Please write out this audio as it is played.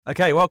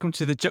Okay, welcome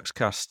to the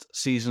Juxcast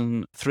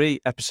Season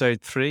 3,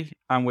 Episode 3.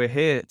 And we're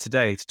here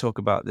today to talk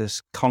about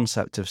this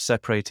concept of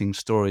separating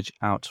storage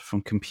out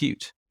from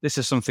compute. This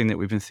is something that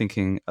we've been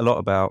thinking a lot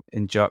about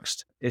in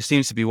Juxt. It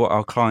seems to be what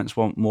our clients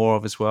want more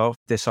of as well.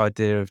 This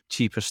idea of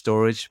cheaper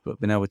storage, but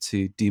being able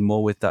to do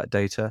more with that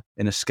data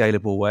in a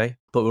scalable way.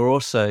 But we're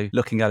also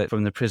looking at it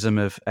from the prism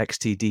of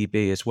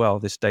XTDB as well,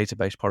 this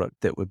database product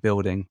that we're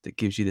building that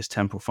gives you this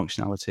temporal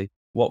functionality.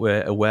 What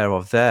we're aware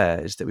of there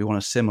is that we want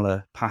a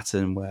similar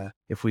pattern where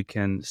if we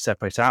can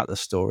separate out the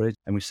storage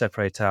and we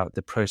separate out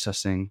the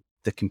processing,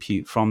 the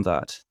compute from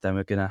that, then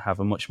we're going to have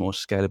a much more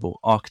scalable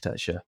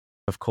architecture.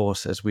 Of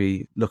course, as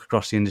we look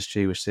across the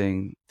industry, we're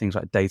seeing things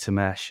like data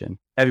mesh and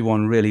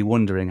everyone really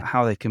wondering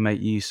how they can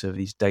make use of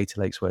these data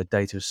lakes where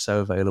data is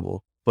so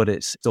available, but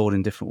it's stored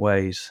in different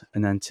ways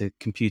and then to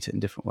compute it in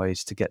different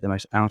ways to get the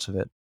most out of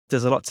it.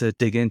 There's a lot to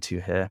dig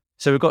into here.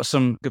 So we've got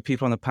some good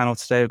people on the panel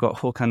today. We've got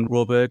Håkan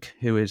Råberg,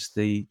 who is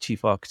the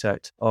chief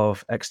architect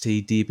of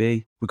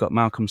XTDB. We've got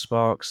Malcolm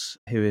Sparks,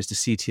 who is the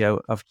CTO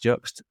of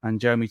Juxt,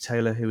 and Jeremy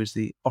Taylor, who is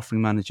the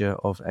offering manager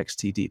of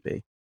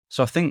XTDB.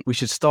 So I think we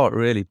should start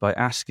really by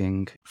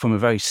asking, from a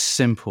very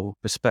simple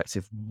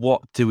perspective,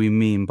 what do we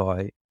mean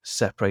by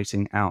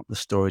separating out the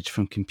storage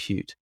from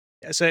compute?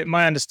 So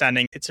my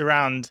understanding, it's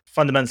around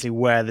fundamentally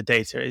where the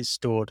data is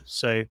stored.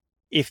 So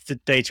if the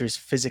data is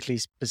physically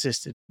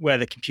persisted where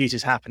the compute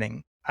is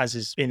happening, as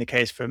has been the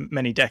case for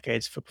many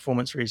decades for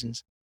performance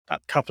reasons, that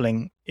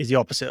coupling is the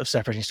opposite of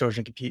separating storage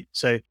and compute.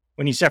 So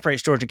when you separate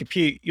storage and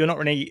compute, you're not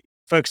really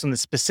focused on the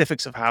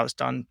specifics of how it's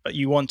done, but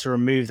you want to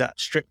remove that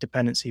strict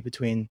dependency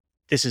between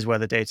this is where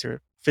the data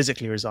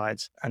physically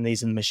resides, and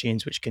these are the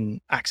machines which can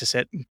access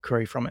it and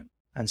query from it.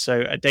 And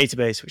so a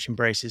database which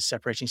embraces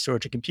separating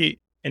storage and compute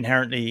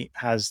inherently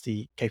has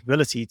the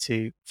capability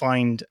to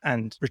find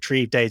and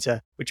retrieve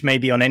data, which may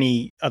be on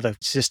any other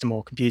system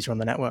or computer on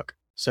the network.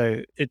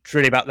 So it's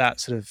really about that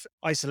sort of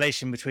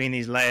isolation between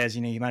these layers.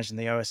 You imagine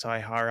the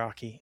OSI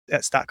hierarchy.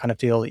 That's that kind of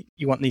deal.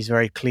 You want these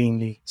very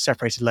cleanly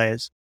separated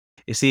layers.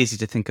 It's easy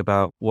to think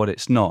about what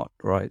it's not,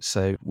 right?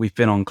 So we've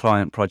been on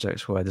client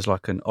projects where there's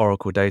like an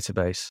Oracle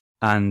database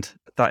and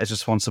that is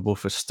responsible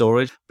for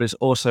storage, but it's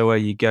also where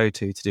you go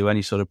to do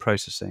any sort of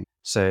processing.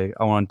 So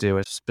I want to do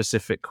a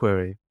specific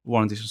query,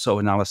 want to do some sort of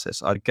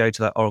analysis. I'd go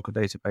to that Oracle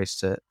database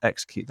to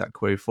execute that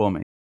query for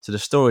me. So the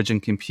storage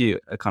and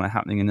compute are kind of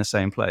happening in the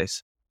same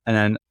place. And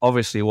then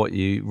obviously what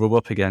you rub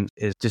up against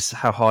is just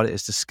how hard it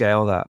is to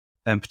scale that.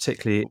 And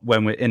particularly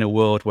when we're in a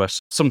world where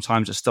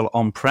sometimes it's still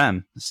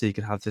on-prem. So you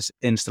can have this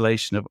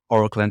installation of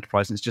Oracle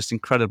Enterprise and it's just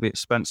incredibly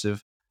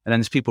expensive. And then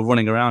there's people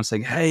running around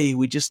saying, hey,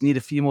 we just need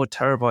a few more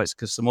terabytes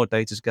because some more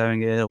data is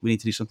going in. We need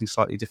to do something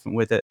slightly different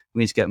with it. We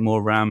need to get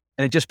more RAM.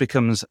 And it just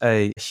becomes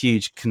a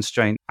huge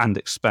constraint and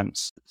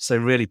expense. So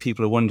really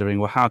people are wondering,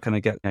 well, how can I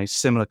get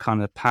similar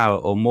kind of power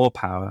or more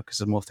power because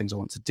there's more things I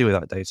want to do with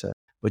that data,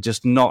 but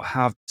just not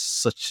have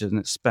such an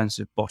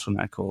expensive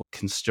bottleneck or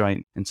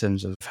constraint in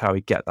terms of how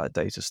we get that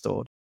data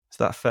stored. Is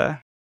that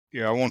fair?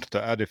 Yeah, I wanted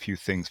to add a few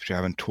things which I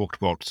haven't talked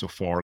about so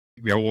far.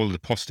 We have all the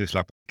positives,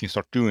 like you can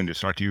start doing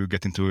this, right? You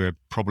get into a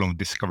problem of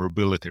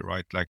discoverability,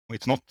 right? Like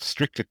it's not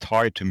strictly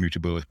tied to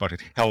mutability, but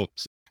it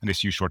helps. And this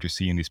is usually what you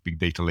see in these big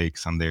data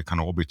lakes and the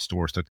kind of object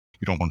stores, that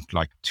you don't want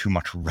like too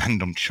much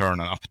random churn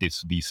and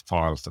updates to these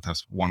files that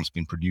has once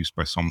been produced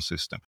by some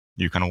system.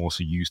 You can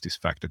also use this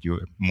fact that you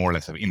more or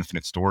less have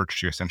infinite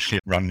storage. You essentially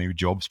run new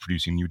jobs,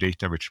 producing new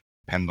data, which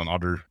depend on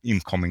other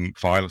incoming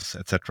files,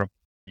 etc.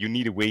 You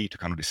need a way to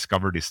kind of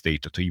discover this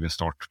data to even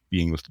start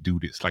being able to do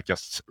this. Like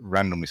just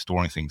randomly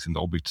storing things in the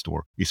object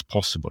store is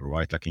possible,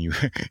 right? Like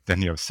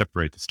then you have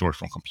separated storage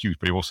from compute,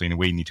 but you also in a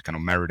way need to kind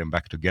of marry them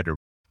back together.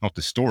 Not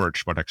the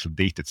storage, but actual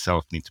data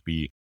itself needs to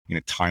be in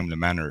a timely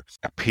manner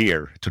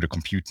appear to the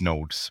compute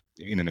nodes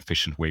in an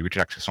efficient way, which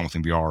is actually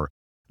something we are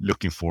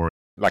looking for.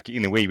 Like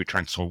in a way, we're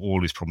trying to solve all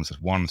these problems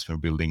at once when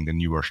we're building the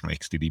new version of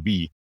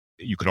XTDB.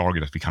 You could argue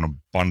that we kind of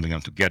bundling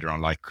them together.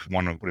 And like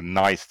one of the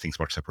nice things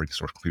about separating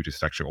storage compute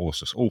is actually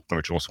also open,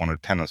 which is also one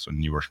of the tenets of the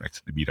new version of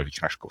XTDB, that you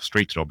can actually go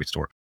straight to the object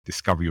store,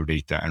 discover your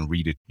data and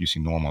read it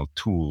using normal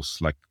tools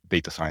like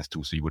data science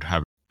tools that you would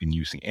have been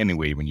using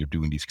anyway when you're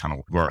doing this kind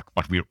of work.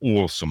 But we're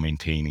also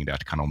maintaining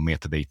that kind of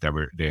metadata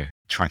where they're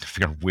trying to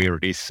figure out where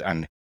it is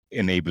and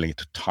enabling it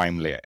to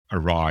timely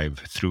arrive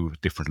through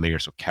different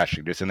layers of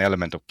caching. There's an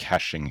element of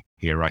caching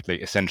here, right? They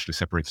essentially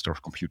separate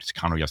storage compute. It's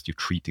kind of just you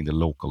treating the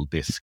local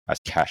disk as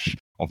cache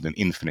of an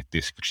infinite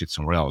disk which sits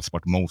somewhere else.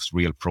 But most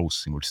real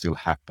processing would still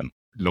happen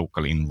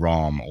locally in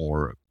RAM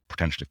or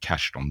potentially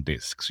cached on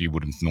disk. So you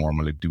wouldn't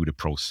normally do the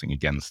processing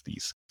against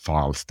these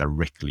files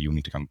directly. You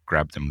need to kind of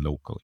grab them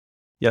locally.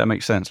 Yeah, that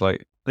makes sense.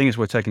 Like, I think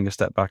we're taking a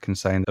step back and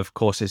saying, of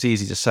course, it's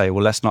easy to say,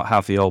 well, let's not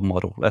have the old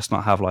model. Let's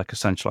not have like a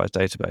centralized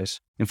database.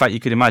 In fact, you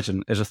could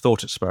imagine as a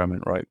thought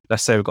experiment, right?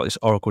 Let's say we've got this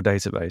Oracle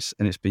database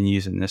and it's been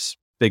used in this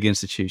big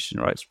institution,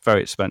 right? It's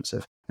very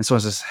expensive. And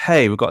someone says,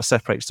 hey, we've got to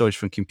separate storage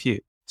from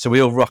compute. So we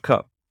all rock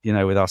up,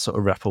 with our sort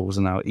of REPLs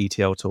and our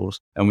ETL tools,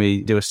 and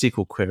we do a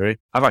SQL query.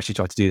 I've actually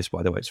tried to do this,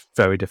 by the way. It's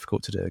very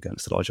difficult to do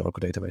against the large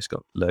Oracle database. It's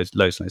got loads and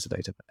loads of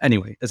data. But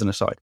anyway, as an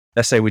aside,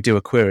 let's say we do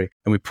a query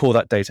and we pull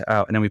that data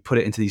out and then we put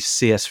it into these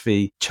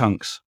CSV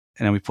chunks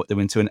and then we put them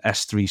into an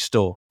S3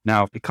 store.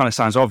 Now, it kind of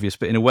sounds obvious,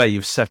 but in a way,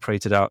 you've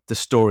separated out the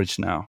storage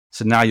now.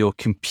 So now your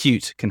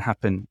compute can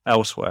happen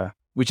elsewhere,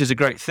 which is a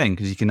great thing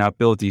because you can now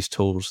build these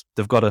tools.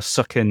 They've got to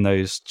suck in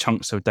those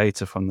chunks of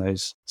data from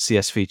those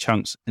CSV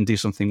chunks and do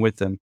something with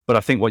them. But I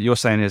think what you're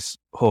saying is,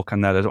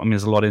 Håkan,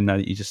 there's a lot in there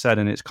that you just said,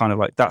 and it's kind of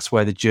like that's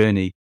where the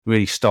journey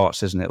really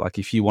starts, isn't it? Like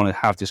if you want to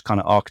have this kind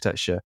of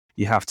architecture,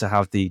 you have to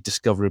have the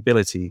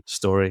discoverability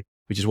story,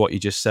 which is what you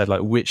just said,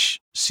 like which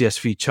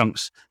CSV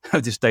chunks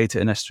of this data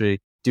in S3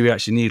 do we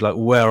actually need? Like,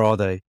 where are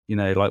they?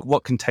 Like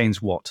what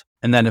contains what?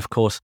 And then, of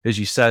course, as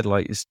you said,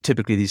 like it's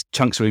typically these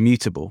chunks are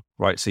immutable,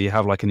 right? So you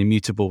have like an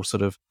immutable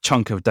sort of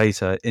chunk of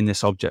data in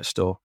this object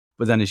store.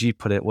 But then as you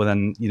put it, well,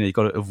 then, you've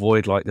got to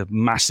avoid like the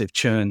massive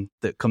churn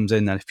that comes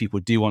in. And if people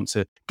do want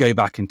to go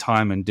back in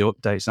time and do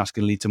updates, that's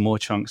going to lead to more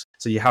chunks.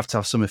 So you have to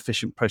have some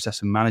efficient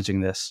process in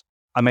managing this.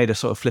 I made a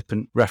sort of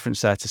flippant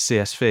reference there to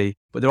CSV,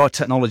 but there are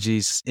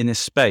technologies in this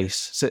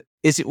space. So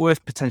is it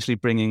worth potentially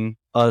bringing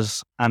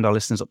us and our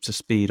listeners up to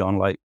speed on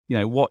like,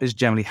 what is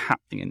generally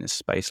happening in this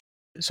space?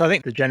 So I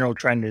think the general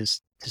trend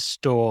is to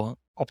store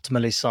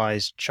optimally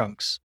sized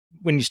chunks.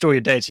 When you store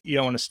your data, you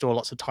don't want to store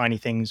lots of tiny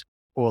things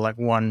or like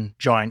one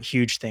giant,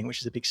 huge thing,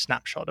 which is a big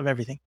snapshot of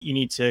everything. You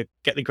need to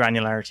get the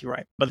granularity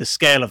right. But the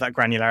scale of that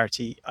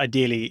granularity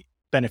ideally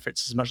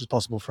benefits as much as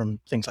possible from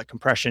things like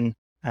compression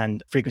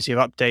and frequency of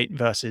update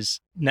versus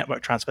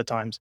network transfer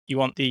times. You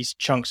want these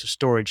chunks of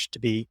storage to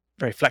be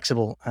very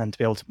flexible and to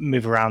be able to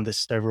move around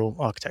this overall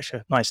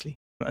architecture nicely.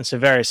 And so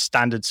various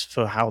standards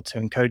for how to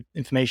encode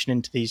information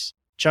into these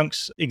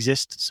chunks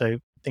exist. So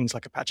things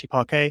like Apache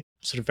Parquet,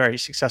 sort of very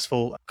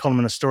successful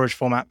columnar storage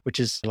format, which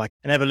is like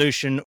an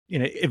evolution,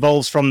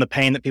 evolves from the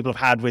pain that people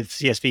have had with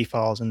CSV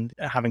files and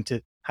having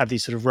to have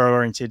these sort of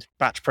row-oriented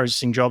batch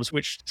processing jobs,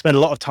 which spend a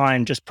lot of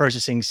time just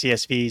processing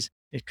CSVs,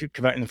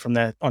 converting them from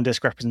their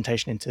on-disk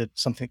representation into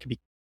something that could be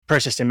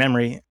processed in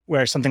memory,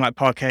 whereas something like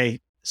Parquet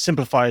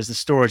simplifies the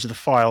storage of the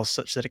files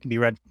such that it can be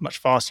read much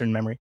faster in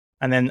memory.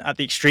 And then at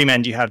the extreme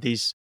end, you have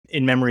these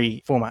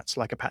in-memory formats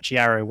like Apache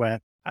Arrow, where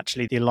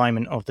actually the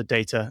alignment of the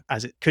data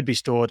as it could be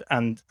stored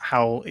and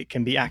how it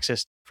can be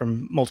accessed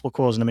from multiple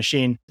cores in a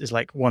machine is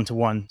like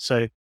one-to-one.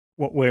 So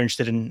what we're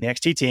interested in the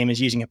XT team is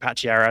using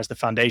Apache Arrow as the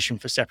foundation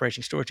for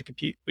separating storage and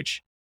compute,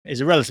 which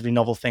is a relatively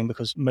novel thing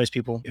because most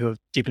people who have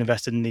deeply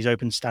invested in these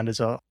open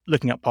standards are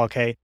looking at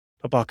Parquet,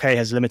 but Parquet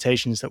has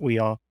limitations that we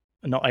are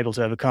not able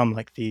to overcome,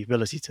 like the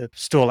ability to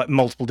store like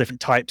multiple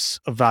different types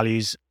of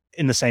values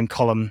in the same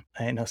column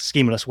in a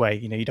schemaless way.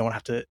 You don't want to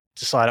have to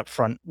decide up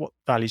front what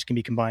values can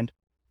be combined.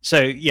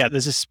 So yeah,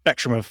 there's a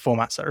spectrum of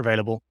formats that are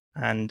available,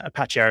 and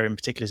Apache Arrow in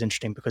particular is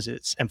interesting because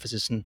its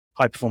emphasis on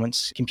high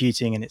performance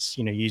computing, and it's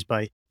used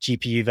by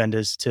GPU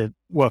vendors to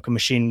work on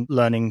machine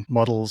learning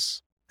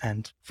models.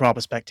 And from our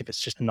perspective,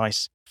 it's just a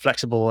nice,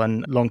 flexible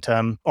and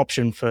long-term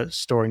option for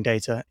storing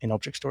data in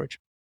object storage.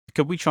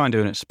 Could we try and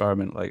do an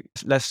experiment? Like,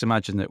 let's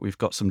imagine that we've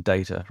got some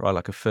data, right?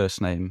 Like a first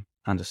name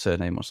and a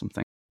surname or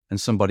something. And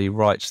somebody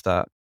writes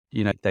that,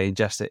 they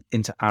ingest it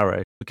into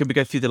Arrow. Could we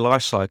go through the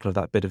life cycle of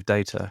that bit of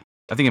data?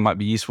 I think it might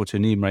be useful to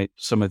enumerate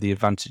some of the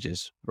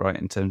advantages, right?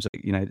 In terms of,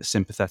 the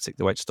sympathetic,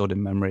 the way it's stored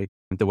in memory,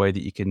 and the way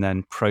that you can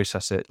then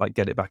process it, like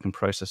get it back and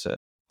process it.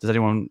 Does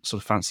anyone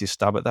sort of fancy a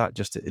stab at that,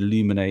 just to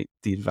illuminate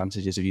the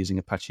advantages of using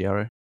Apache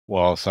Arrow?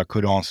 Well, so I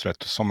could answer that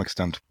to some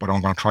extent, but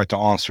I'm going to try to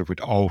answer it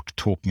without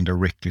talking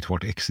directly to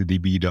what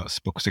XTDB does,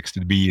 because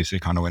XTDB is a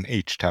kind of an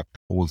HTAP,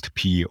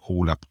 OLTP,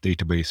 OLAP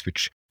database,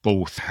 which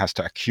both has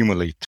to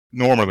accumulate.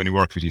 Normally, when you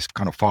work with these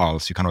kind of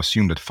files, you kind of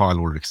assume that file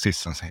already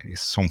exists and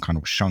is some kind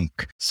of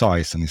chunk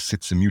size and it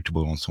sits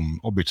immutable on some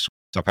objects.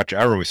 So Apache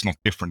Arrow is not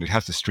different. It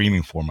has the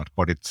streaming format,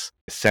 but it's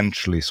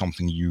essentially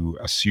something you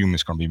assume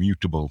is going to be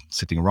mutable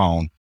sitting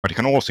around. But you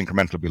can also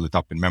incrementally build it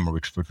up in memory,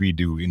 which is what we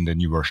do in the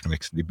new version of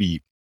XTDB.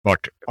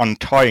 But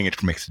untying it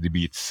from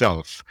XTDB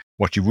itself,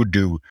 what you would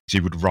do is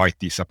you would write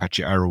these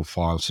Apache Arrow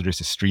files. So there's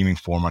a streaming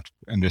format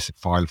and there's a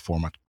file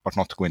format, but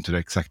not to go into the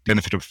exact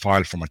benefit of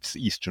file format. It's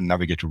easy to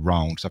navigate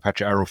around. So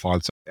Apache Arrow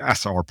files,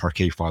 as our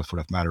Parquet files for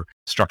that matter,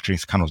 structure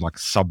is kind of like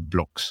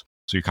sub-blocks.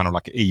 So you kind of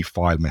like a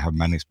file may have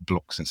many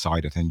blocks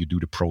inside it, and you do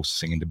the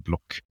processing in the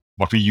block.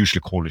 What we usually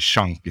call a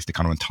chunk is the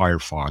kind of entire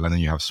file, and then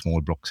you have small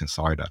blocks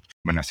inside that.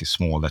 When I say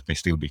small, that may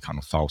still be kind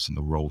of thousands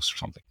of rows or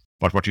something.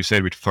 But what you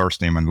said with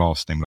first name and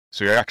last name,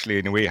 so you actually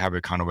in a way have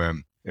a kind of a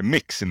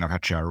mix in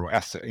Apache Arrow,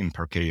 as in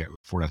Parquet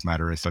for that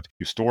matter, is that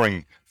you're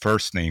storing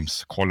first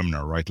names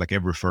columnar, right? Like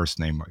every first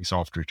name is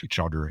after each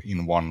other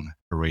in one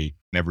array,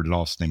 and every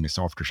last name is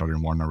after each other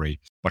in one array.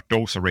 But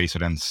those arrays are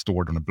then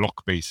stored on a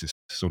block basis,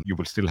 so you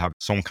will still have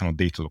some kind of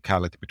data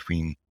locality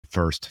between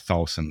first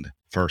 1,000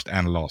 first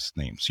and last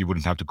names. You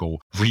wouldn't have to go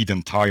read the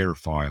entire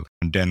file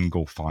and then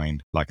go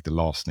find like the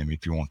last name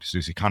if you want to. So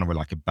it's kind of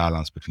like a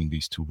balance between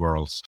these two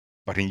worlds.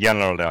 But in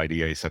general, the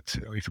idea is that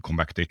if you come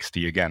back to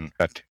XT again,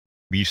 that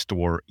we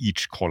store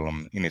each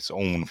column in its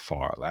own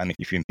file. And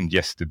if you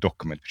ingest the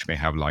document, which may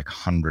have like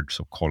hundreds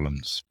of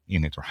columns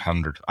in it or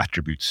 100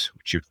 attributes,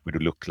 which it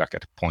would look like at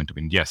the point of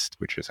ingest,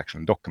 which is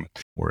actually a document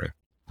or a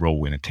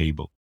row in a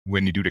table.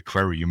 When you do the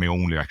query, you may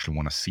only actually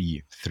want to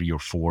see 3 or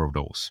 4 of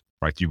those,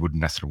 right? You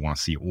wouldn't necessarily want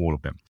to see all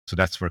of them. So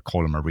that's where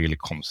columnar really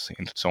comes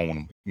into its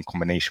own in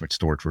combination with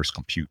storage versus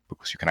compute,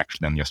 because you can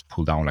actually then just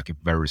pull down like a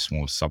very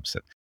small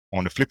subset.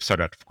 On the flip side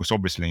of that, because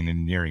obviously in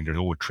engineering, there's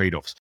always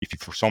trade-offs. If you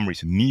for some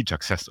reason need to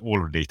access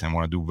all of the data and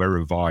want to do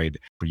very wide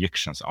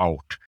projections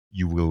out,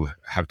 you will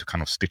have to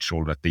kind of stitch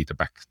all that data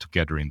back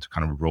together into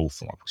kind of a row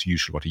format, because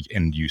usually what the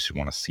end user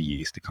want to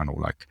see is the kind of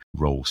like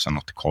rows and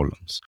not the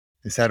columns.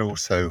 Is that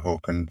also,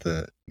 Håkon,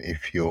 that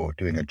if you're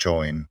doing a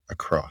join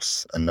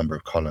across a number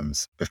of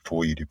columns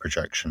before you do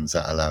projections,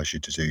 that allows you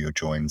to do your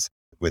joins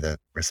with a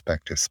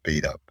respective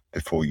speed up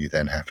before you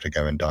then have to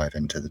go and dive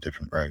into the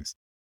different rows?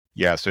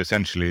 Yeah, so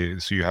essentially,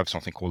 you have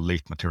something called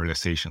late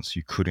materialization. So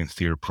you could, in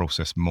theory,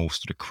 process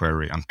most of the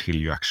query until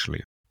you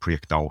actually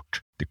project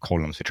out the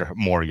columns, which are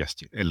more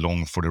just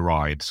along for the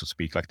ride, so to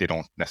speak. Like they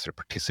don't necessarily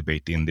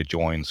participate in the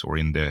joins or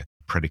in the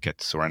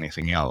predicates or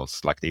anything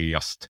else. Like they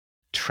just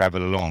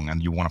travel along,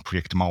 and you want to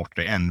project them out at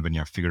the end when you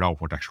have figured out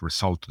what the actual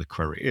result of the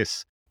query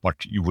is.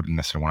 But you wouldn't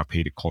necessarily want to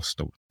pay the cost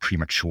of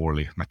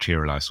prematurely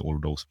materialize all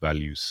those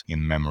values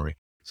in memory.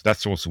 So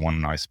that's also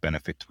one nice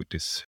benefit with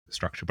this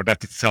structure. But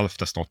that itself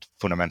does not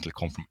fundamentally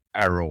come from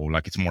Arrow.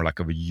 Like it's more like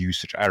of a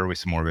usage. Arrow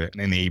is more of an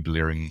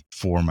enabling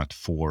format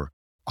for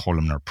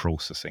columnar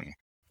processing.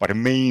 But the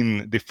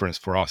main difference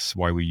for us,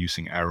 why we're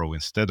using Arrow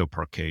instead of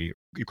Parquet,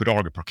 you could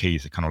argue Parquet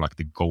is kind of like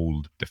the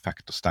gold de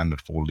facto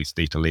standard for all these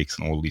data lakes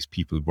and all these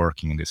people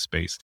working in this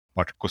space.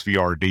 But because we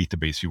are a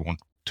database, you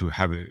want to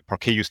have a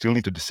Parquet, you still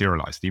need to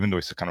deserialize it. Even though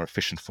it's a kind of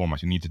efficient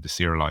format, you need to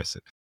deserialize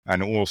it.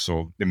 And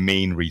also the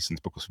main reasons,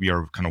 because we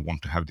are kind of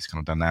want to have this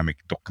kind of dynamic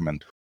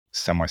document,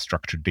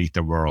 semi-structured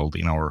data world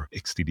in our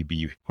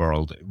XTDB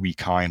world, we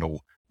kind of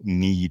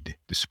need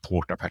the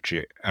support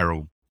Apache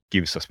Arrow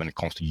gives us when it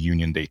comes to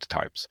union data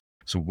types.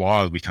 So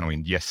while we kind of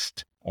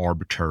ingest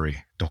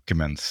arbitrary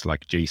documents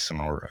like JSON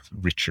or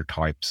richer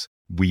types,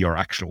 we are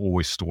actually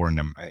always storing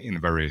them in a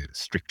very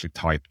strictly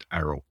typed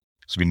Arrow.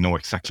 So we know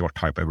exactly what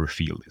type every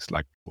field is,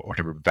 like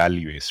whatever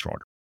value is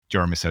rather.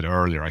 Jeremy said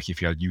earlier, like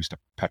if you had used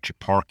Apache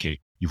Parquet,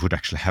 you would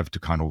actually have to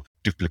kind of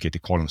duplicate the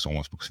columns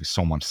almost, because if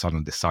someone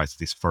suddenly decides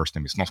this first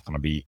name is not going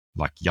to be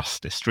like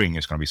just a string,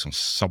 it's going to be some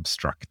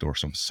substruct or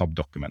some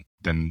subdocument,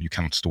 then you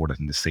cannot store that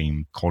in the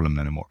same column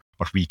anymore.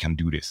 But we can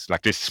do this.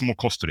 Like there's more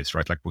cost to this,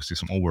 right? Like there's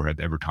some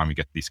overhead every time you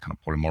get these kind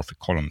of polymorphic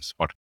columns,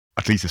 but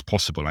at least it's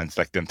possible. And it's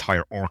like the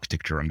entire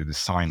architecture and the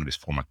design of this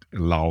format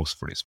allows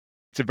for this.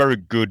 It's a very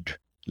good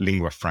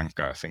lingua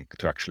franca, I think,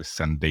 to actually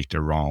send data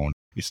around.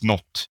 It's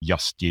not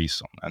just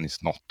JSON, and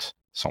it's not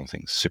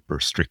something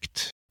super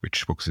strict,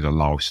 which because it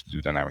allows you to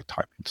do dynamic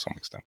typing to some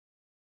extent.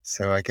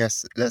 So I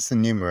guess let's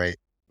enumerate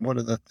what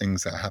are the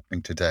things that are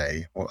happening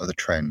today, what are the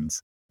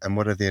trends, and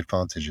what are the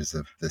advantages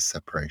of this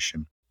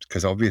separation?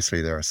 Because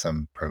obviously there are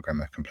some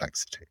programmer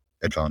complexity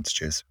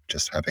advantages,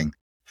 just having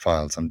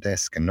files on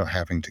disk and not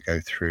having to go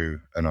through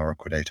an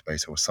Oracle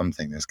database or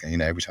something. There's,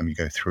 every time you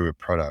go through a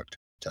product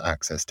to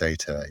access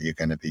data, you're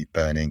going to be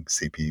burning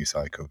CPU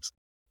cycles.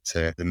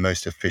 So the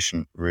most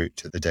efficient route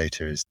to the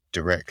data is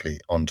directly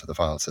onto the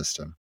file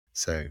system.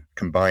 So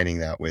combining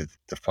that with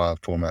the file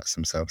formats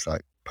themselves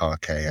like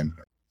Parquet and,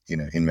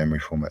 in-memory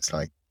formats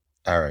like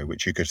Arrow,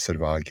 which you could sort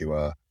of argue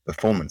are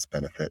performance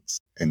benefits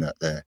in that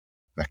they're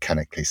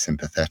mechanically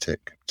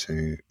sympathetic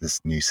to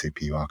this new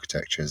CPU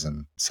architectures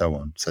and so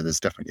on. So there's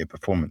definitely a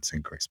performance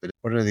increase. But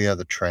what are the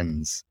other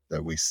trends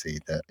that we see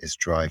that is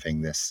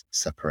driving this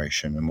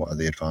separation, and what are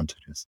the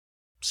advantages?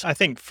 So I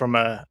think from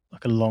a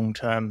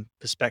long-term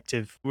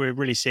perspective, we're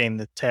really seeing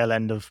the tail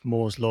end of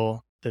Moore's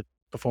law, the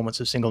performance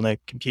of single node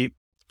compute,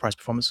 price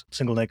performance of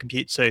single node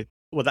compute. So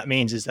what that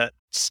means is that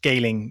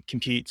scaling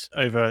compute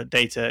over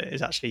data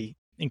is actually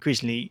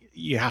increasingly,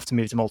 you have to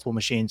move to multiple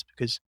machines,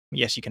 because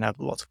yes, you can have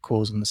lots of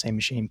cores on the same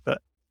machine,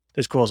 but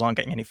those cores aren't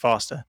getting any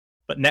faster.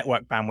 But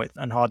network bandwidth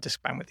and hard disk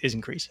bandwidth is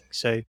increasing.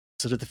 So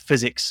sort of the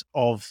physics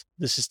of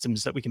the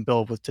systems that we can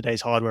build with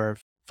today's hardware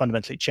have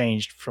fundamentally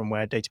changed from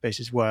where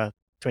databases were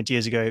 20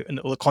 years ago, and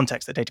all the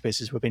context that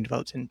databases were being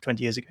developed in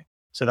 20 years ago.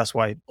 So that's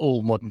why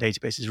all modern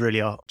databases really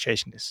are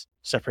chasing this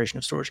separation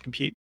of storage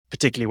compute,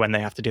 particularly when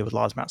they have to deal with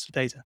large amounts of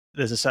data.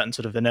 There's a certain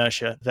sort of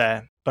inertia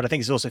there, but I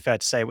think it's also fair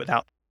to say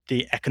without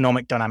the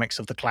economic dynamics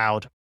of the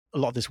cloud, a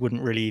lot of this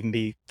wouldn't really even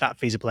be that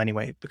feasible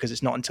anyway, because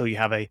it's not until you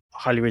have a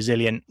highly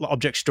resilient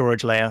object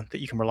storage layer that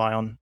you can rely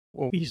on,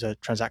 or use a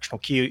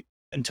transactional queue,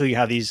 until you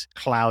have these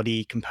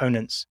cloudy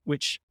components,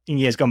 which in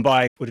years gone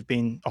by would have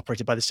been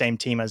operated by the same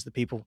team as the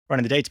people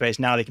running the database.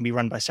 Now they can be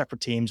run by separate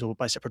teams or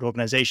by separate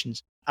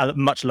organizations at a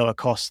much lower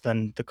cost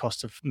than the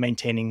cost of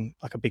maintaining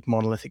like a big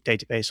monolithic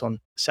database on a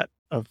set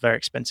of very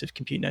expensive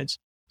compute nodes.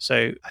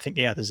 So I think,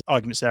 there's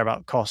arguments there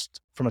about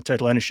cost from a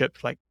total ownership,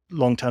 like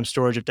long-term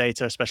storage of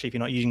data, especially if you're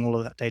not using all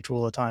of that data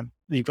all the time.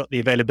 You've got the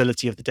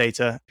availability of the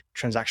data,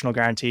 transactional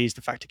guarantees,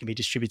 the fact it can be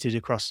distributed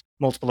across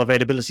multiple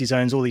availability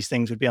zones. All these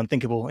things would be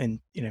unthinkable in,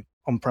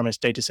 on-premise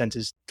data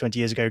centers 20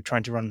 years ago,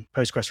 trying to run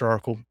Postgres or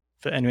Oracle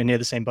for anywhere near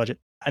the same budget.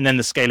 And then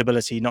the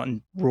scalability, not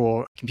in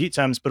raw compute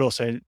terms, but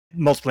also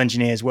multiple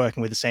engineers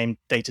working with the same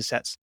data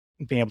sets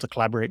being able to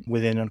collaborate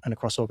within and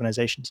across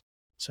organizations.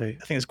 So I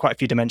think there's quite a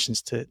few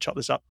dimensions to chop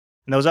this up.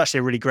 And there was actually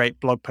a really great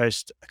blog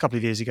post a couple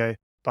of years ago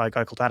by a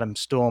guy called Adam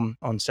Storm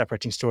on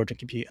separating storage and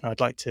compute. And I'd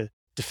like to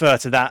defer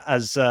to that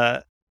as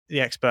the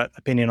expert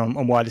opinion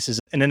on why this is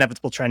an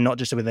inevitable trend, not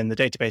just within the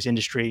database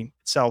industry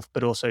itself,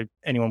 but also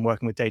anyone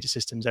working with data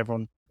systems.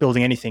 Everyone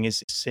building anything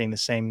is seeing the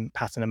same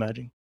pattern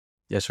emerging.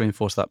 Yes, to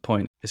reinforce that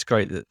point, it's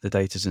great that the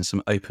data is in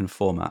some open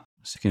format,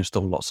 so you can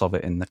install lots of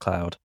it in the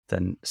cloud,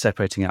 then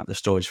separating out the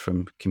storage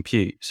from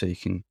compute, so you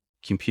can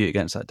compute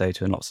against that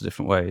data in lots of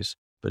different ways.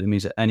 But it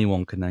means that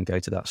anyone can then go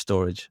to that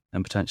storage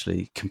and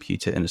potentially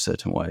compute it in a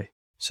certain way.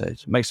 So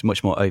it makes it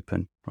much more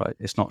open, right?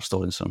 It's not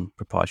stored in some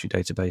proprietary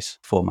database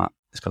format.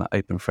 It's kind of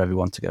open for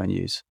everyone to go and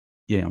use.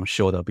 Yeah, I'm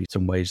sure there'll be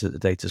some ways that the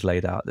data is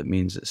laid out that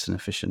means it's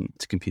inefficient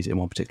to compute it in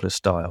one particular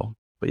style.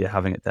 But yeah,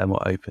 having it there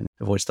more open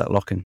avoids that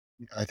lock-in.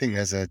 I think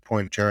there's a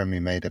point Jeremy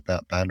made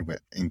about bandwidth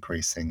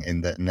increasing,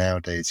 in that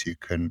nowadays you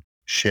can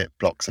ship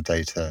blocks of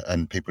data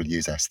and people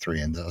use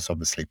S3, and that's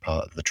obviously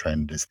part of the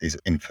trend, is these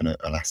infinite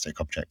elastic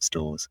object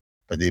stores.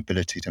 But the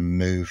ability to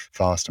move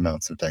vast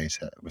amounts of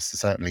data was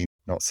certainly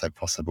not so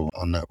possible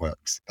on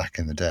networks back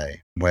in the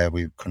day, where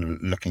we were kind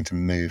of looking to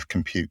move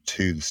compute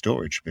to the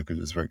storage because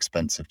it was very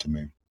expensive to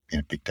move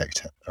big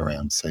data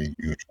around. So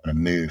you were trying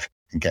to move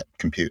and get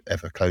compute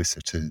ever closer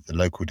to the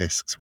local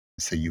disks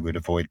so you would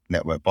avoid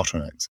network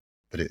bottlenecks.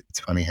 But it's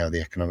funny how the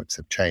economics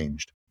have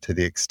changed to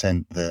the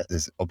extent that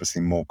there's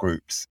obviously more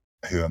groups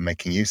who are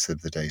making use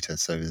of the data.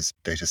 So there's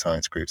data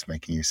science groups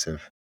making use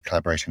of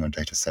collaborating on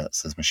data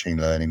sets. There's machine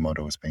learning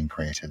models being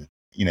created.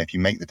 If you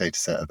make the data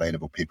set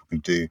available, people can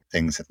do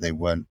things that they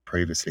weren't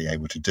previously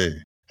able to do.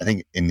 I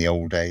think in the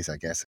old days, I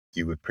guess,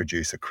 you would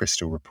produce a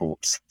crystal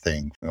reports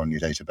thing on your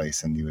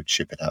database and you would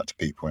ship it out to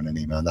people in an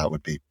email. That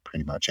would be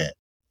pretty much it.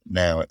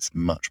 Now it's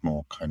much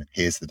more kind of,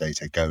 here's the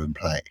data, go and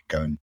play,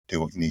 go and do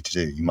what you need to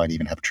do. You might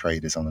even have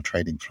traders on the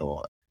trading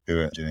floor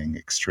who are doing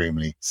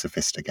extremely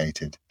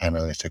sophisticated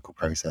analytical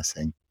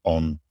processing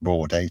on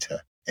raw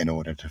data in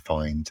order to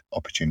find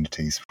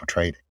opportunities for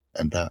trading.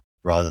 And that,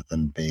 rather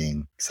than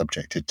being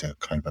subjected to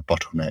kind of a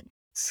bottleneck,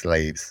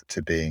 slaves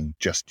to being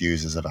just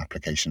users of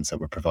applications that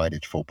were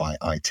provided for by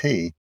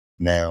IT,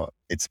 now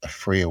it's a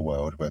freer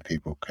world where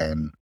people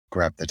can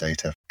grab the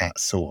data at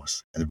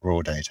source, the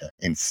raw data,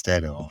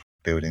 instead of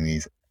building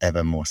these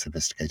ever more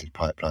sophisticated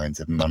pipelines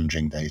of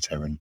munging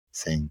data and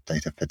seeing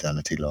data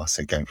fidelity loss,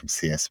 so going from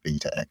CSV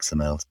to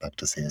XML back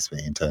to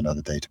CSV into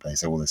another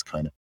database, all this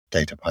kind of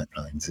data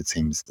pipelines. It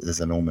seems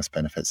there's enormous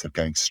benefits of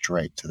going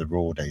straight to the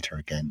raw data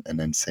again and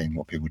then seeing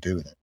what people do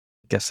with it.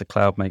 I guess the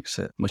cloud makes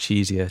it much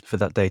easier for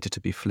that data to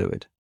be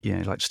fluid.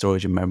 Like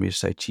storage and memory is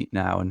so cheap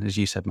now. And as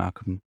you said,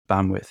 Malcolm,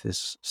 bandwidth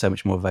is so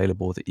much more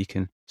available that you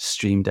can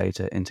stream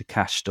data into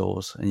cache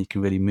stores and you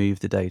can really move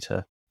the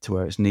data to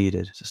where it's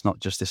needed. So it's not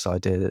just this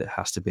idea that it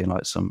has to be in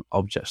like some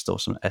object store,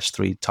 some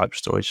S3 type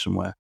storage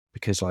somewhere,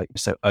 because like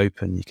it's so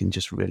open, you can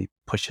just really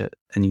push it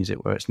and use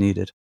it where it's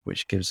needed,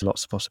 which gives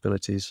lots of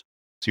possibilities.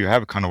 So you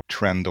have a kind of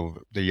trend of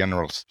the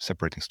general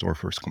separating storage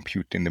versus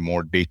compute in the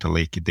more data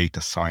lake,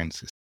 data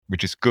sciences,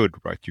 which is good,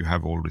 right? You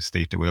have all this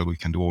data. Well, we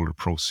can do all the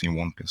processing you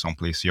want in some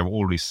place. You have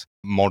all these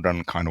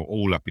modern kind of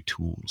OLAP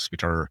tools,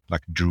 which are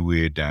like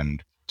Druid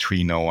and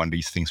Trino and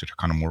these things which are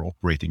kind of more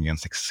operating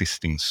against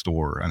existing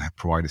store and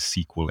provide a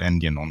SQL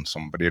engine on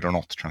some, but they're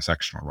not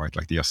transactional, right?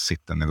 Like they just sit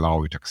and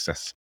allow you to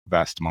access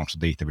vast amounts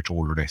of data which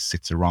already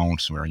sits around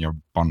somewhere, and you have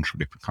a bunch of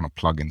different kind of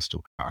plugins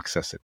to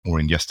access it or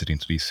ingest it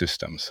into these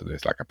systems. So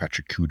there's like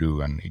Apache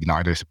Kudu and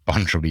Ignite. There's a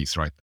bunch of these,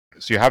 right?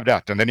 So you have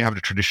that, and then you have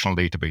the traditional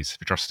database,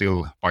 which are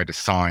still by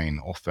design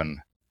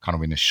often kind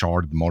of in a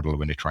shard model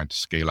when they're trying to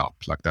scale up.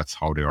 Like that's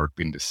how they are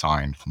been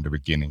designed from the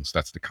beginning. So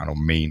that's the kind of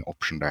main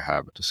option they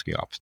have to scale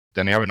up.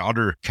 Then you have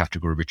another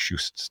category which you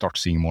start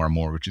seeing more and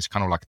more, which is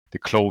kind of like the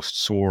closed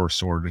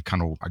source or the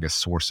kind of, I guess,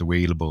 source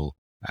available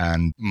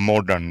and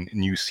modern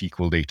new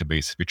SQL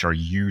database, which are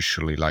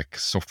usually like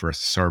software as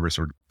a service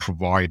or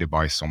provided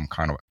by some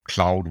kind of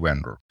cloud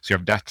vendor. So you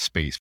have that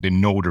space. They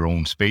know their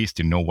own space.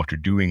 They know what they're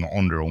doing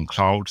on their own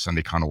clouds, and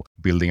they kind of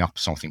building up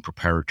something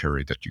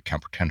proprietary that you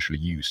can potentially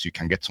use. You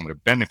can get some of the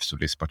benefits of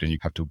this, but then you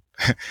have to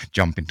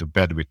jump into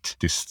bed with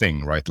this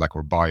thing, right? Like,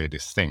 or buy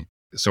this thing.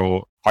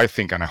 So I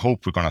think, and I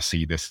hope we're going to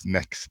see this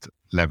next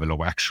level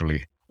of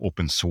actually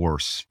open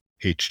source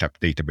HTAP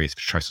database,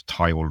 which tries to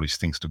tie all these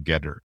things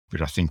together,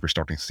 which I think we're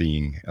starting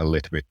seeing a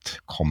little bit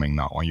coming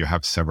now. And you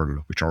have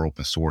several which are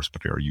open source,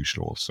 but they are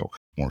usually also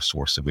more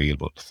source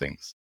available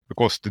things.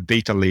 Because the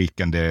data lake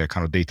and the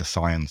kind of data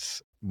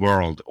science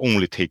world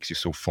only takes you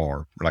so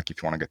far. Like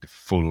if you want to get the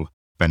full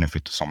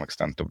benefit to some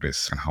extent of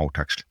this and how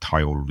to actually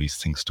tie all these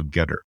things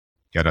together.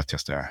 Yeah, that's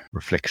just a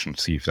reflection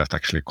to see if that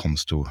actually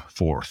comes to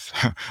forth.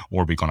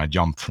 Or we're going to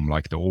jump from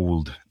like the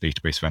old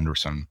database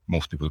vendors and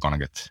most people are going to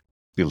get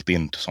built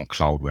into some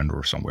cloud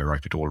vendor somewhere,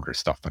 right, with all their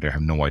stuff, but they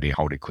have no idea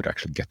how they could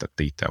actually get that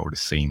data or the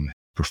same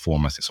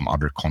performance in some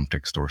other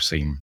context or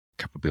same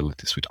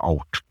capabilities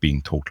without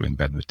being totally in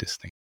bed with this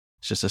thing.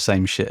 It's just the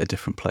same shit, a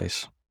different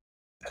place.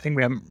 I think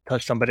we haven't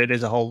touched on, but it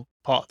is a whole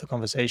part of the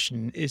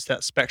conversation, is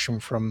that spectrum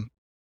from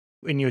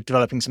When you're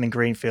developing something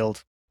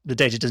greenfield, the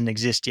data doesn't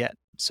exist yet.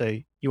 So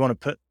you want to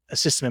put a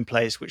system in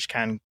place which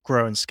can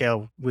grow and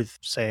scale with,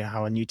 say,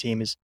 how a new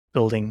team is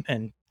building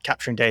and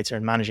capturing data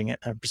and managing it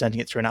and presenting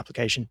it through an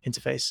application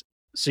interface.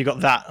 So you've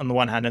got that on the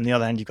one hand. On the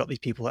other hand, you've got these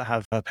people that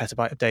have a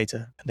petabyte of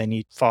data and they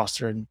need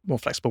faster and more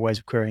flexible ways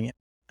of querying it.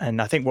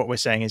 And I think what we're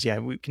saying is,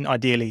 we can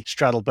ideally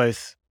straddle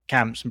both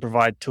camps and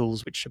provide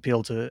tools which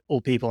appeal to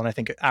all people. And I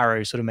think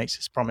Arrow sort of makes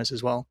this promise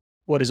as well.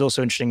 What is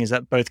also interesting is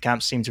that both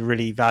camps seem to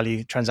really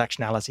value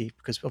transactionality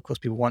because, of course,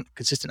 people want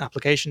consistent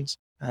applications.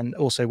 And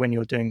also when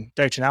you're doing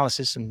data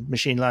analysis and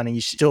machine learning,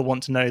 you still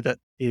want to know that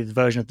the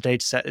version of the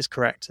data set is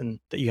correct and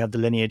that you have the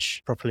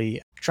lineage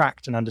properly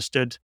tracked and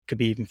understood, could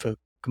be even for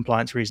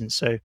compliance reasons.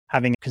 So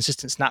having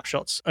consistent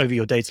snapshots over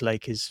your data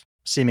lake is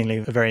seemingly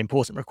a very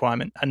important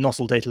requirement. And not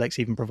all data lakes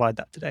even provide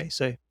that today.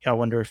 So I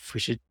wonder if we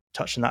should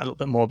touch on that a little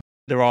bit more.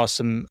 There are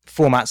some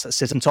formats that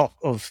sit on top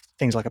of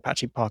things like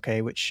Apache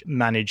Parquet, which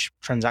manage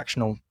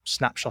transactional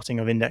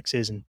snapshotting of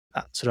indexes and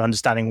that sort of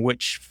understanding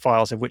which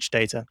files have which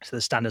data. So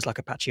there's standards like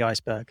Apache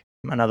Iceberg,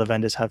 and other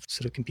vendors have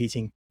sort of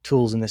competing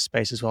tools in this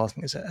space as well. I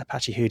think there's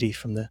Apache Hudi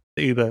from the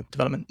Uber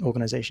development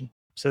organization.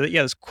 So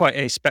there's quite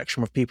a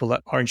spectrum of people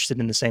that are interested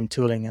in the same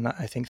tooling. And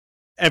I think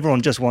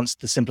everyone just wants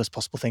the simplest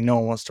possible thing. No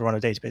one wants to run a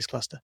database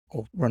cluster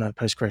or run a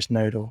Postgres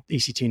node or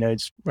EC2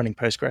 nodes running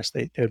Postgres.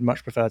 They would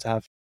much prefer to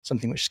have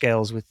something which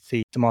scales with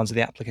the demands of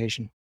the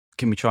application.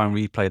 Can we try and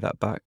replay that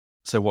back?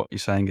 So what you're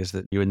saying is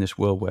that you're in this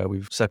world where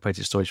we've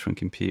separated storage from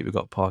compute. We've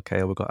got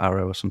Parquet or we've got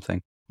Arrow or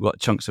something. We've got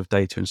chunks of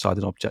data inside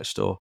an object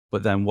store.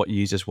 But then what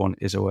users want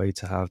is a way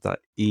to have that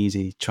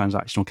easy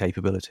transactional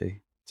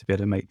capability to be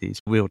able to make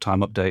these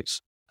real-time updates.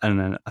 And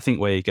then I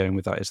think where you're going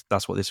with that is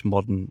that's what this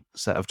modern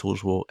set of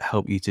tools will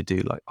help you to do,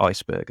 like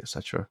Iceberg,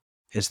 etc.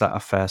 Is that a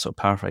fair sort of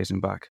paraphrasing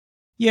back?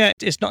 Yeah,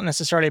 it's not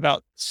necessarily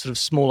about sort of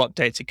small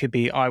updates. It could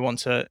be, I want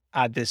to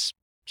add this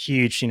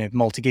huge,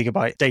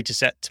 multi-gigabyte data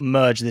set to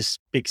merge this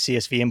big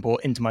CSV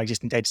import into my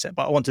existing data set,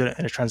 but I want to do it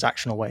in a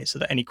transactional way so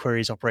that any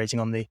queries operating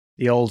on the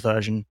old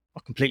version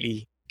are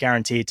completely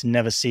guaranteed to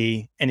never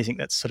see anything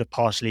that's sort of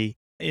partially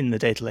in the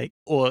data lake,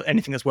 or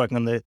anything that's working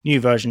on the new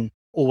version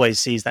always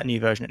sees that new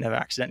version. It never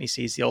accidentally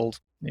sees the old,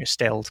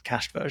 staled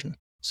cached version.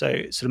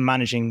 So sort of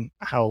managing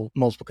how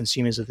multiple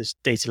consumers of this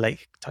data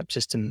lake type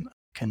system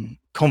can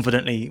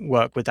confidently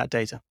work with that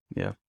data.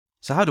 Yeah.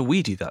 So how do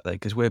we do that then?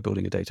 Because we're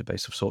building a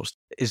database of sorts.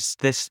 Is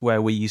this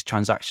where we use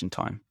transaction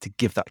time to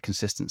give that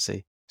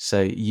consistency?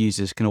 So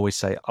users can always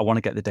say, I want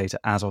to get the data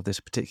as of this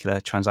particular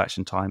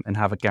transaction time and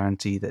have a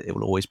guarantee that it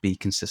will always be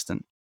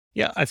consistent.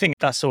 Yeah, I think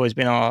that's always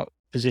been our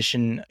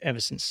position ever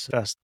since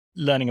first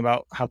learning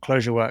about how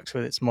Clojure works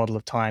with its model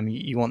of time.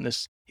 You want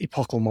this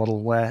epochal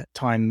model where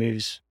time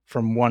moves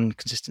from one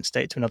consistent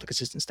state to another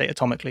consistent state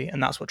atomically.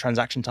 And that's what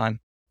transaction time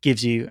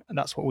gives you. And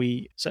that's what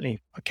we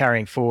certainly are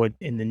carrying forward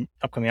in the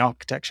upcoming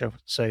architecture.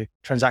 So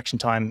transaction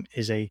time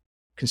is a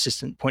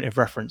consistent point of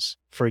reference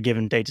for a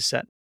given data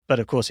set. But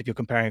of course, if you're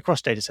comparing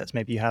across data sets,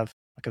 maybe you have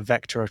like a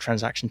vector of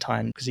transaction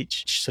time because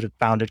each sort of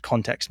bounded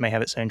context may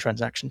have its own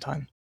transaction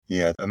time.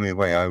 Yeah, the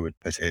way I would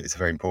put it, it's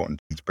very important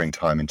to bring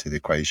time into the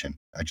equation.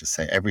 I just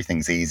say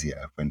everything's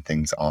easier when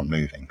things aren't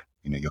moving.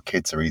 Your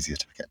kids are easier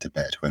to get to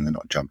bed when they're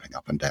not jumping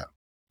up and down.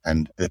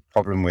 And the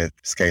problem with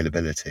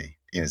scalability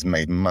is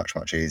made much,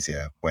 much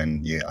easier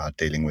when you are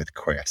dealing with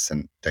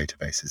quiescent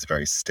databases,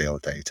 very still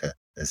data.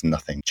 There's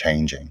nothing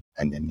changing,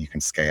 and then you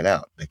can scale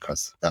out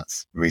because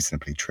that's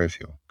reasonably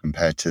trivial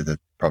compared to the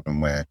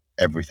problem where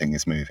everything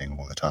is moving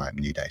all the time.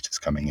 New data's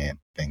coming in,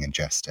 being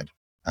ingested.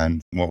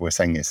 And what we're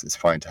saying is it's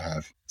fine to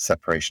have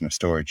separation of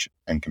storage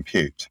and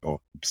compute, or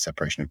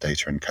separation of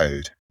data and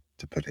code,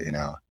 to put it in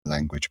our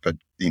language. But,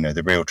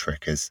 the real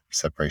trick is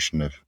separation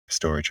of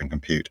storage and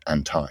compute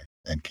and time,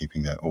 and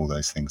keeping all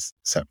those things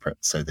separate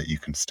so that you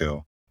can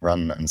still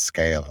run and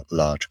scale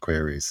large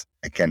queries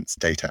against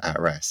data at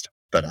rest.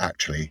 But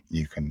actually,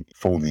 you can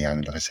fool the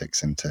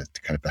analytics into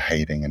kind of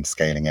behaving and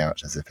scaling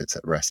out as if it's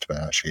at rest, but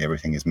actually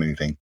everything is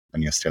moving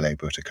and you're still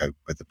able to cope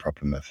with the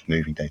problem of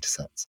moving data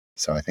sets.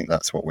 So I think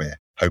that's what we're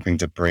hoping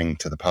to bring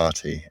to the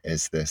party,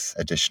 is this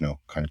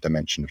additional kind of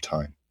dimension of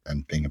time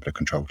and being able to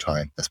control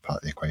time as part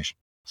of the equation.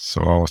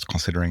 So I was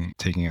considering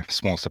taking a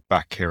small step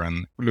back here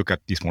and look at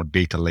these more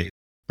data lake,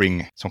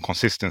 bring some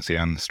consistency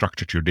and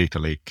structure to your data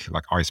lake,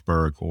 like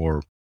Iceberg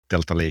or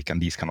Delta Lake, and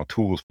these kind of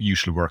tools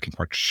usually work in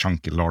quite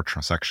chunky, large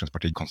transactions,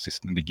 but they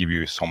consistently give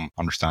you some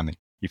understanding.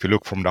 If you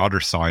look from the other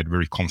side,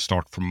 where you can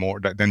start from more,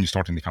 then you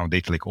start in the kind of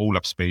data lake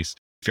OLAP space.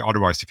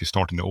 If you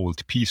start in the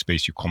OLTP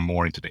space, you come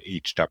more into the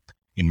HTAP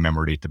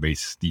in-memory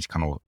database, these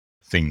kind of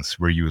things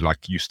where you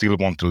still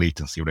want the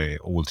latency of the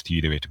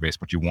OLTP database,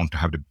 but you want to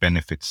have the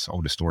benefits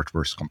of the storage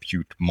versus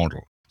compute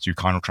model. So you're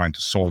kind of trying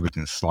to solve it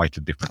in a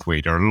slightly different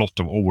way. There are a lot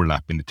of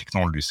overlap in the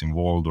technologies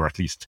involved, or at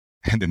least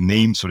the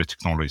names of the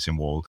technologies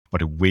involved, but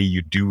the way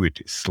you do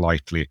it is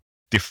slightly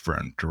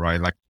different, right?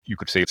 Like you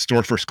could say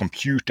storage versus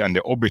compute and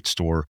the object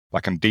store,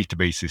 like on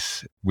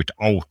databases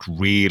without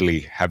really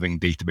having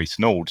database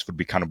nodes, would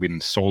be kind of been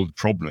a solved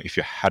problem if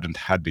you hadn't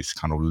had this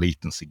kind of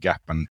latency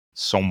gap and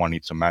someone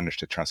needs to manage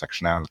the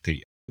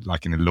transactionality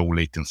like in a low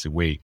latency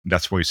way.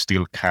 That's why you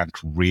still can't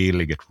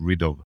really get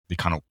rid of the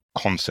kind of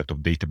concept of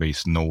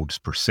database nodes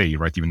per se,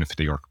 right? Even if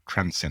they are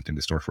transient in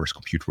the store first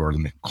compute world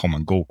and they come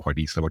and go quite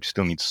easily, but you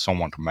still need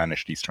someone to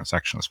manage these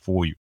transactions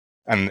for you.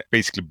 And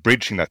basically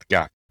bridging that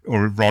gap,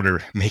 or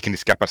rather making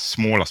this gap as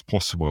small as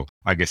possible,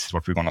 I guess is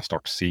what we're going to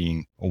start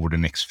seeing over the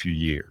next few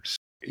years.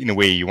 In a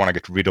way, you want to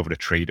get rid of the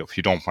trade-off.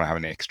 You don't want to have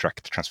any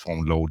extract,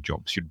 transform, load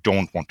jobs. You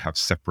don't want to have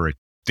separate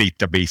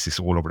databases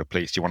all over the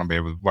place. You want to be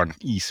able to run an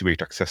easy way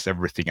to access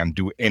everything and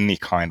do any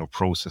kind of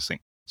processing.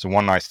 So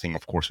one nice thing,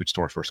 of course, with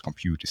store first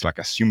compute is like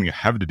assuming you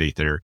have the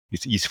data there,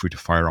 it's easy for you to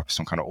fire up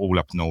some kind of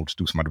OLAP nodes,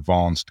 do some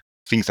advanced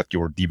things that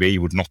your DBA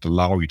would not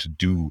allow you to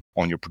do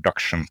on your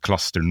production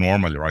cluster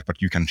normally, right?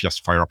 But you can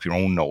just fire up your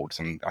own nodes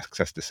and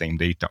access the same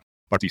data.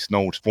 But these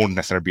nodes won't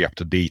necessarily be up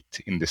to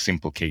date in the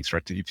simple case,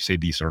 right? If you say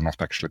these are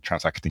not actually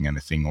transacting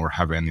anything or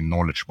have any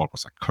knowledge about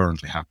what's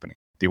currently happening,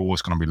 they're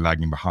always going to be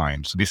lagging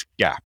behind. So this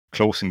gap,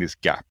 closing this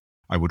gap,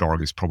 I would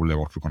argue is probably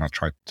what we're going to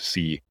try to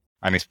see.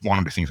 And it's one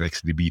of the things that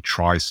XTDB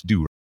tries to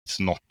do. It's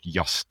not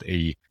just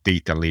a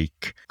data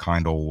lake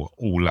kind of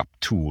OLAP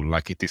tool,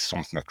 like it is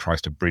something that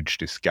tries to bridge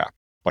this gap.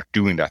 But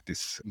doing that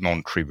is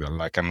non-trivial.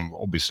 Like, and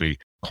obviously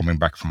coming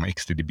back from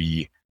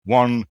XTDB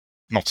 1,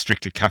 not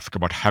strictly Kafka,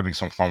 but having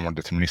some form of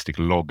deterministic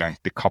log and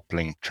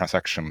decoupling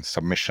transaction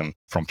submission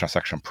from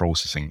transaction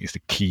processing is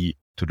the key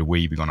to the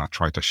way we're going to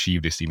try to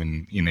achieve this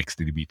even in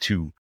XTDB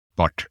 2.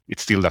 But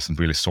it still doesn't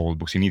really solve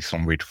because you need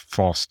some way to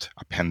fast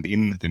append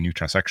in the new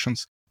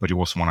transactions, but you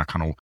also want to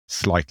kind of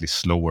slightly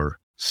slower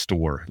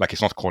store. Like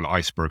it's not called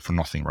iceberg for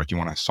nothing, right? You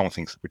want to have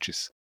something which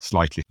is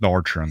slightly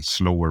larger and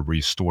slower where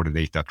you store the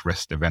data at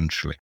rest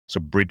eventually. So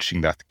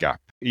bridging that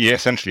gap. You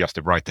essentially has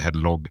to write ahead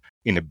log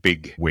in a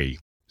big way.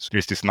 So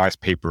there's this nice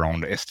paper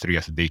on the S3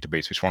 as a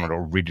database, which is one of the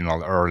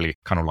original early,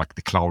 kind of like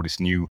the cloud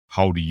is new.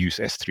 How do you use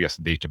S3 as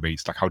a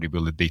database? Like how do you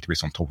build a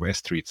database on top of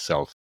S3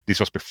 itself? This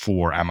was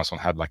before Amazon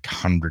had like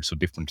hundreds of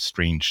different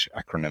strange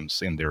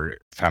acronyms in their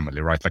family,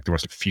 right? Like there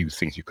was a few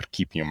things you could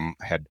keep in your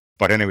head.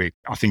 But anyway,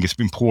 I think it's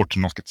important to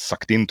not get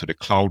sucked into the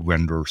cloud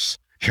vendors,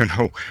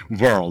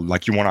 world.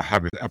 Like you want to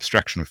have an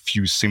abstraction of a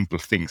few simple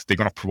things. They're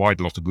going to provide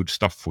a lot of good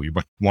stuff for you.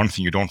 But one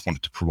thing you don't want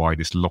it to provide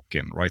is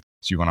lock-in, right?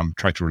 So you're going to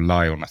try to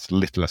rely on as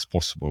little as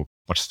possible,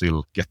 but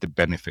still get the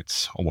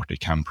benefits of what they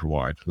can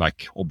provide,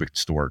 like object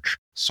storage,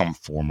 some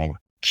form of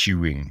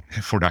queuing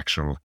for the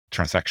actual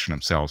transaction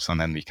themselves.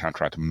 And then we can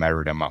try to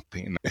marry them up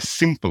in a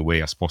simple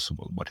way as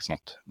possible, but it's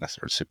not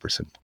necessarily super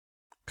simple.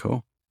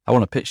 Cool. I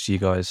want to pitch to you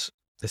guys.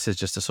 This is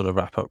just a sort of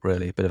wrap up,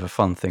 really, a bit of a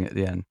fun thing at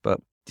the end.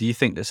 But do you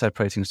think that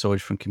separating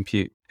storage from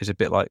compute is a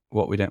bit like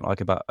what we don't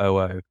like about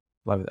OO?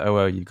 Like with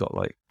OO, you've got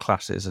like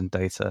classes and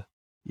data,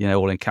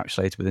 all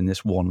encapsulated within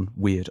this one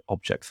weird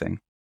object thing.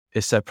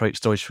 Is separate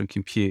storage from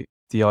compute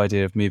the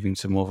idea of moving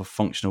to more of a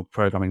functional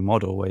programming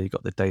model where you've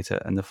got the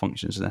data and the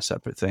functions and they're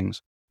separate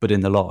things, but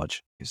in the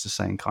large, it's the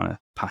same kind of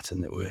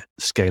pattern that we're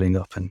scaling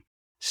up and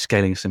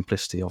scaling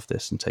simplicity of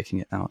this and taking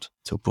it out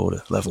to a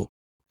broader level?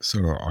 So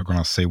I'm going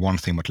to say one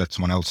thing, but let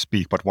someone else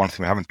speak. But one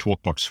thing we haven't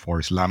talked about so far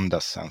is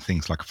lambdas and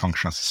things like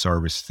function as a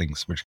service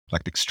things, which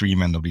like the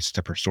extreme end of these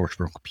separate storage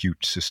from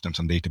compute systems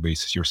and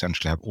databases. You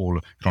essentially have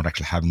you don't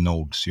actually have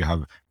nodes. You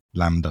have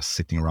lambdas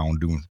sitting around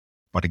doing.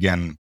 But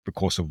again,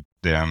 because of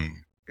the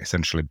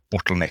essentially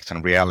bottlenecks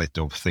and reality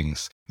of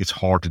things, it's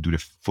hard to do the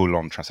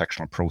full-on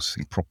transactional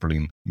processing properly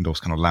in those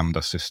kind of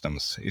lambda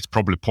systems. It's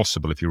probably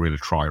possible if you really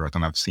try, right?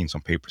 And I've seen some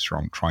papers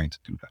around trying to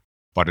do that.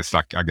 But it's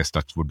like, I guess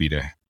that would be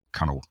the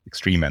kind of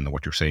extreme end of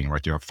what you're saying,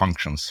 right? You have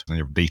functions and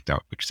you have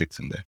data which sits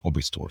in the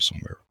object store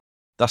somewhere.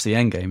 That's the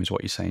end game is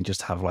what you're saying,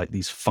 just to have like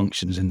these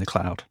functions in the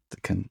cloud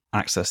that can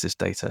access this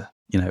data,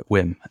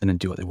 whim, and then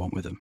do what they want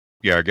with them.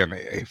 Yeah, again,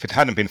 if it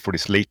hadn't been for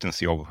this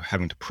latency of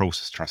having to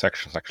process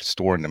transactions, actually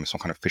storing them in some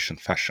kind of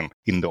efficient fashion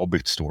in the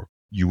object store,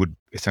 you would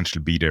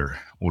essentially be there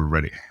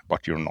already,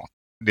 but you're not.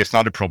 There's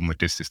another problem with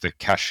this is the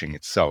caching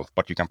itself,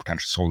 but you can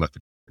potentially solve that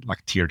with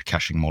like tiered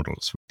caching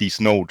models. These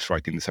nodes,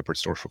 right, in the separate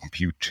storage for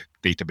compute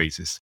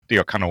databases, they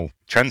are kind of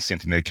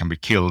transient and they can be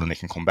killed and they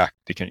can come back.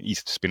 They can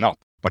easily spin up,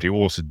 but they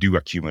also do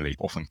accumulate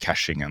often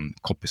caching and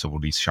copies of all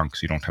these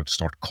chunks. You don't have to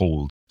start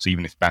cold. So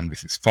even if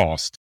bandwidth is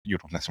fast, you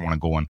don't necessarily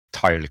want to go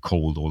entirely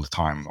cold all the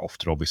time off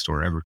the object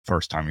store every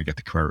first time you get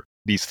the query.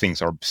 These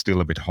things are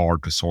still a bit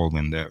hard to solve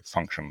in the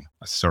function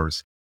as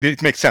service.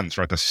 It makes sense,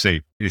 right? As you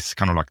say, it's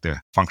kind of like the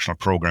functional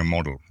program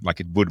model. Like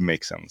it would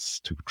make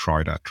sense to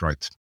try that,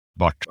 right?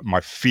 But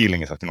my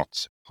feeling is that we're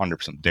not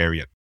 100% there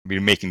yet.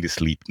 We're making this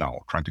leap now,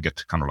 trying to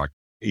get kind of like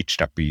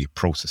HTTP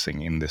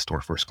processing in the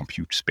store first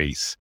compute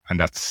space. And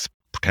that's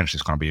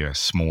potentially going to be a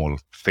small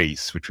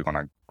phase, which we're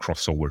going to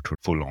cross over to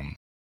full on.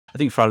 I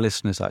think for our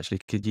listeners, actually,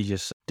 could you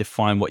just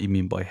define what you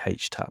mean by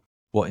HTAP?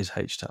 What is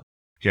HTAP?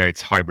 Yeah,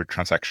 it's hybrid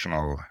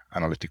transactional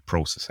analytic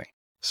processing.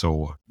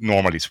 So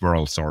normally these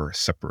worlds are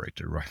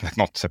separated, right? Like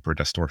not separate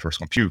as store first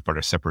compute, but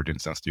they're separate in the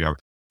sense that you have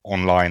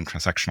online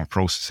transactional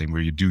processing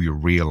where you do your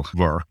real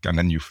work and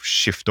then you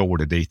shift over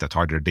the data to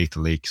either a data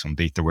lake, some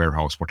data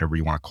warehouse, whatever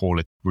you want to call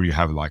it, where you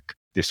have like,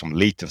 there's some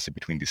latency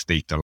between this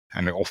data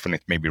and often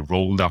it may be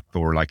rolled up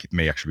or like it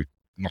may actually be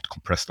not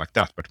compressed like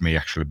that, but may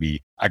actually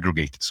be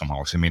aggregated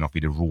somehow. So it may not be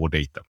the raw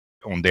data.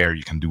 On there,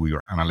 you can do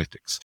your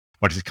analytics.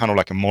 But it's kind of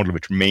like a model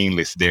which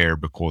mainly is there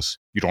because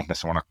you don't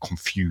necessarily want to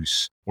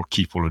confuse or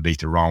keep all the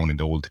data around in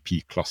the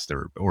OLTP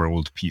cluster or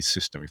OLTP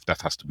system. If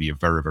that has to be a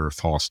very, very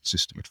fast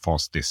system with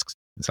fast disks,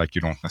 it's like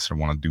you don't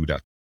necessarily want to do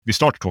that. We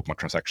start to talk about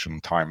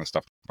transaction time and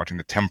stuff, but in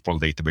the temporal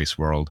database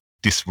world,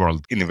 this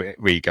world in a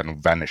way kind of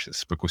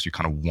vanishes because you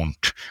kind of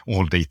want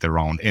all data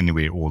around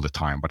anyway all the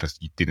time, but it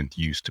didn't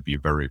used to be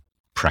very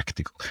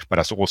practical. But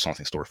that's also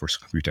something Storyforce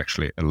Compute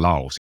actually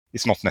allows.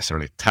 It's not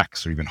necessarily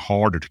tax or even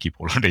harder to keep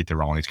all the data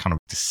around. It's kind of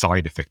the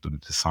side effect of the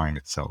design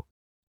itself.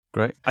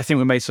 Great. I think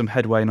we made some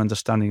headway in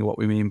understanding what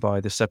we mean by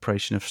the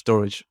separation of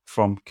storage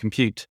from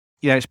compute.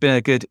 Yeah, it's been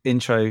a good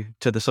intro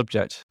to the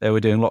subject.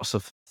 We're doing lots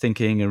of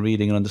thinking and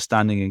reading and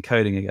understanding and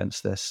coding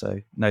against this.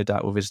 So no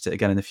doubt we'll visit it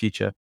again in the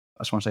future.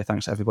 I just want to say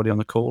thanks to everybody on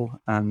the call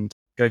and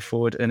go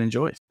forward and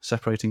enjoy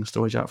separating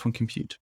storage out from compute.